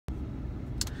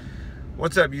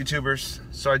What's up, YouTubers?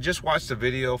 So I just watched a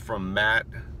video from Matt,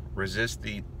 Resist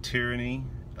the Tyranny.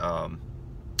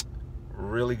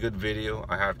 Really good video.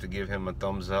 I have to give him a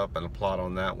thumbs up and applaud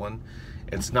on that one.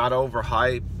 It's not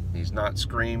overhyped. He's not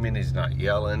screaming. He's not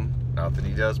yelling. Not that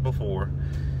he does before.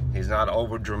 He's not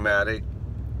over dramatic.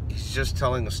 He's just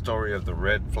telling a story of the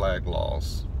red flag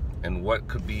laws and what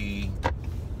could be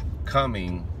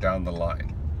coming down the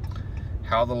line.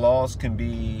 How the laws can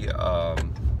be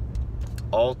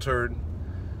altered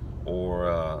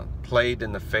or played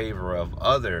in the favor of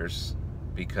others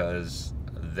because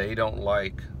they don't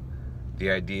like the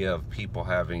idea of people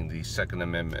having the Second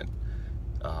Amendment,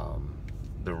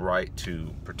 the right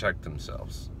to protect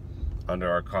themselves under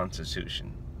our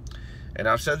Constitution. And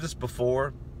I've said this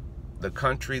before, the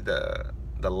country, the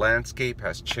landscape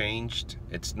has changed.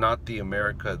 It's not the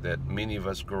America that many of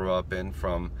us grew up in,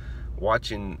 from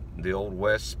watching the old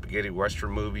West spaghetti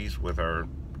Western movies with our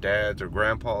dads or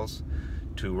grandpas,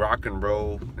 to rock and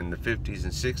roll in the 50s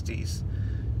and 60s,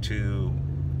 to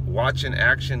watching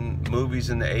action movies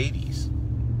in the 80s.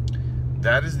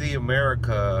 That is the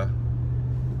America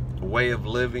way of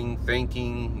living,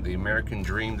 thinking, the American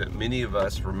dream that many of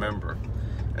us remember.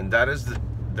 And that is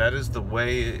the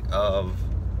way of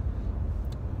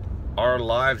our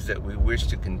lives that we wish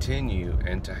to continue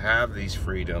and to have these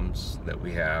freedoms that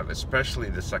we have, especially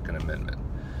the Second Amendment.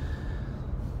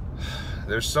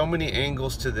 There's so many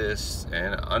angles to this,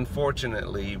 and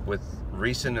unfortunately, with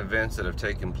recent events that have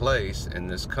taken place in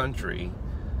this country,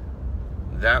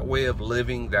 that way of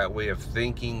living, that way of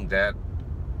thinking, that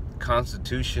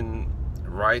Constitution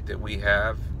right that we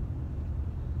have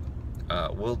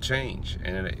will change,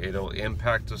 and it'll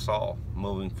impact us all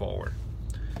moving forward.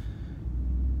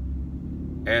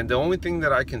 And the only thing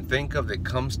that I can think of that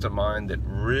comes to mind that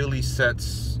really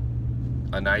sets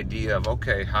an idea of,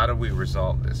 okay, how do we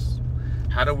resolve this?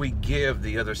 How do we give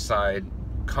the other side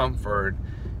comfort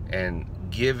and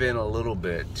give in a little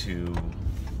bit to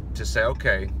say,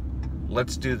 okay,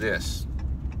 let's do this?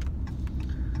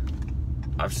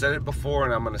 I've said it before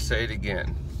and I'm going to say it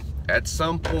again. At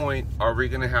some point, are we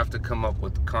going to have to come up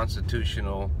with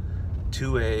constitutional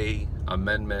 2A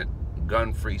amendment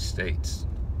gun-free states?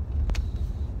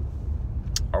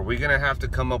 Are we going to have to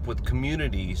come up with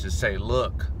communities to say,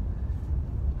 look,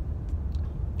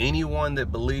 anyone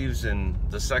that believes in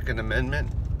the Second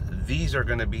Amendment, these are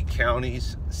going to be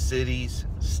counties, cities,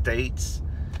 states,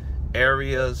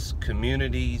 areas,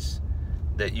 communities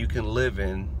that you can live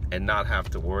in and not have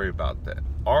to worry about that?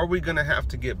 Are we going to have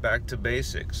to get back to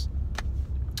basics?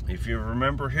 If you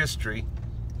remember history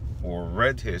or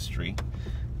read history,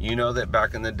 you know that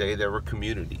back in the day there were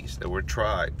communities, there were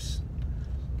tribes.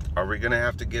 Are we going to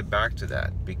have to get back to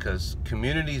that? Because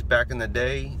communities back in the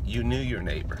day, you knew your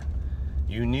neighbor.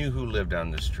 You knew who lived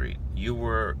down the street. You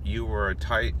were a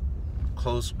tight,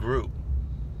 close group.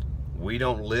 We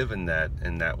don't live in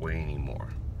that way anymore.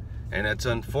 And it's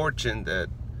unfortunate that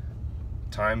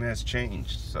time has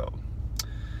changed. So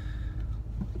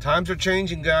times are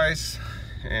changing, guys,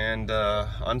 and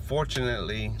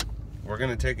unfortunately we're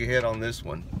gonna take a hit on this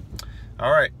one.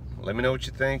 All right, let me know what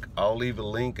you think. I'll leave a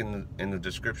link in the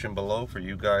description below for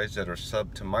you guys that are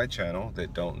subbed to my channel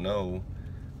that don't know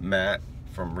Matt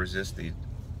from Resist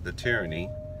the Tyranny.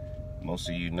 Most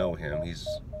of you know him. He's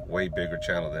a way bigger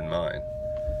channel than mine,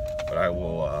 but I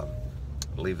will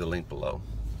leave the link below.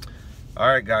 All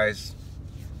right, guys,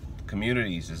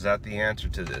 communities, is that the answer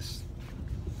to this?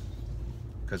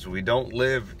 Because we don't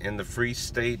live in the free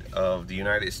state of the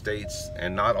United States,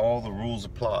 and not all the rules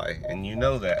apply, and you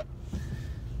know that.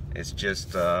 It's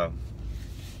just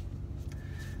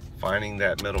finding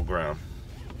that middle ground.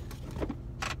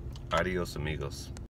 Adios, amigos.